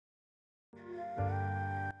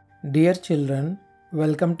Dear children,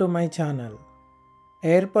 welcome to my channel.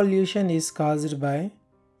 Air pollution is caused by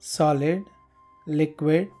solid,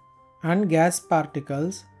 liquid, and gas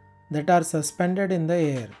particles that are suspended in the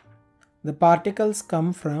air. The particles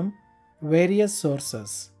come from various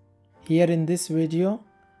sources. Here in this video,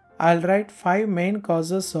 I'll write 5 main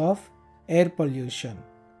causes of air pollution.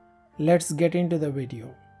 Let's get into the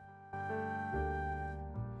video.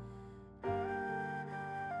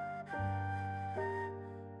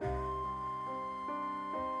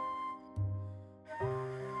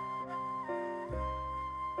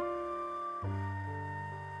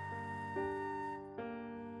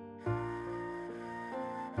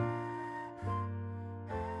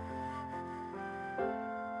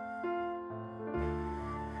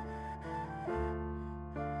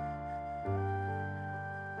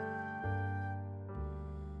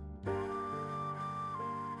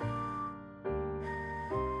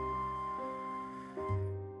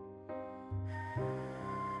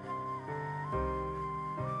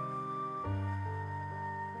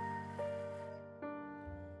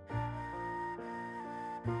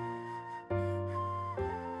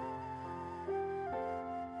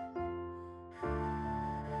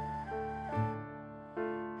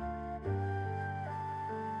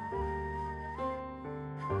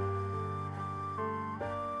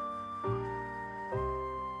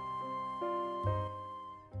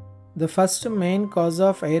 The first main cause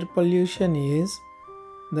of air pollution is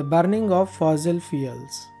the burning of fossil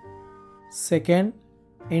fuels. Second,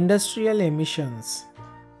 industrial emissions.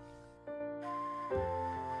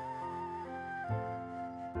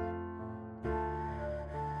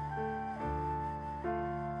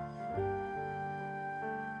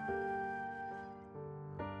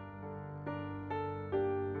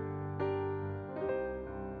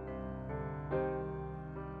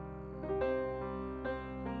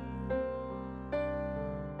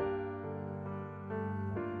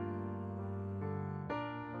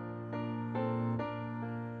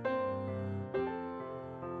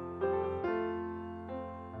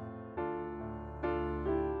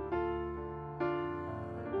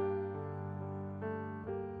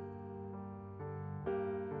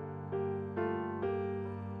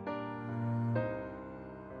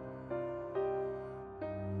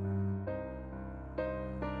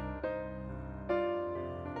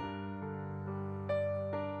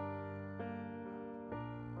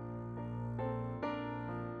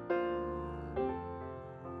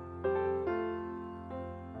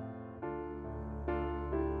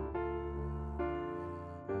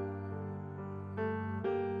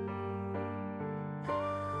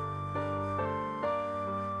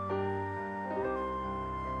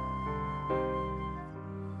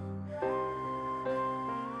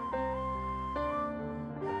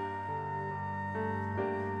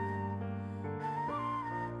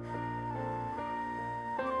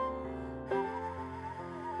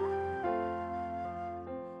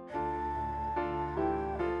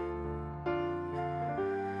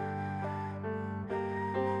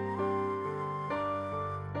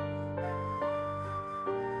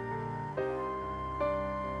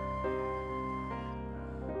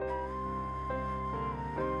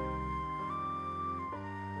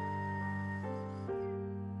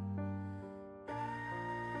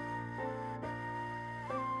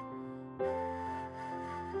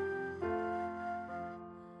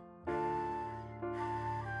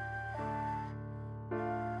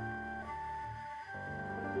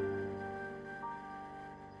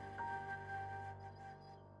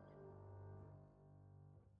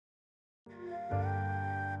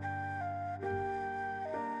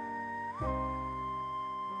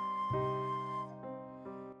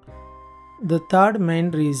 The third main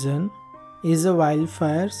reason is the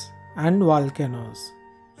wildfires and volcanoes.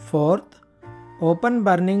 Fourth, open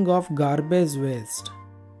burning of garbage waste.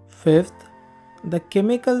 Fifth, the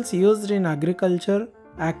chemicals used in agriculture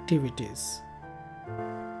activities.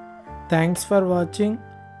 Thanks for watching.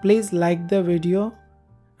 Please like the video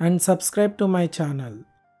and subscribe to my channel.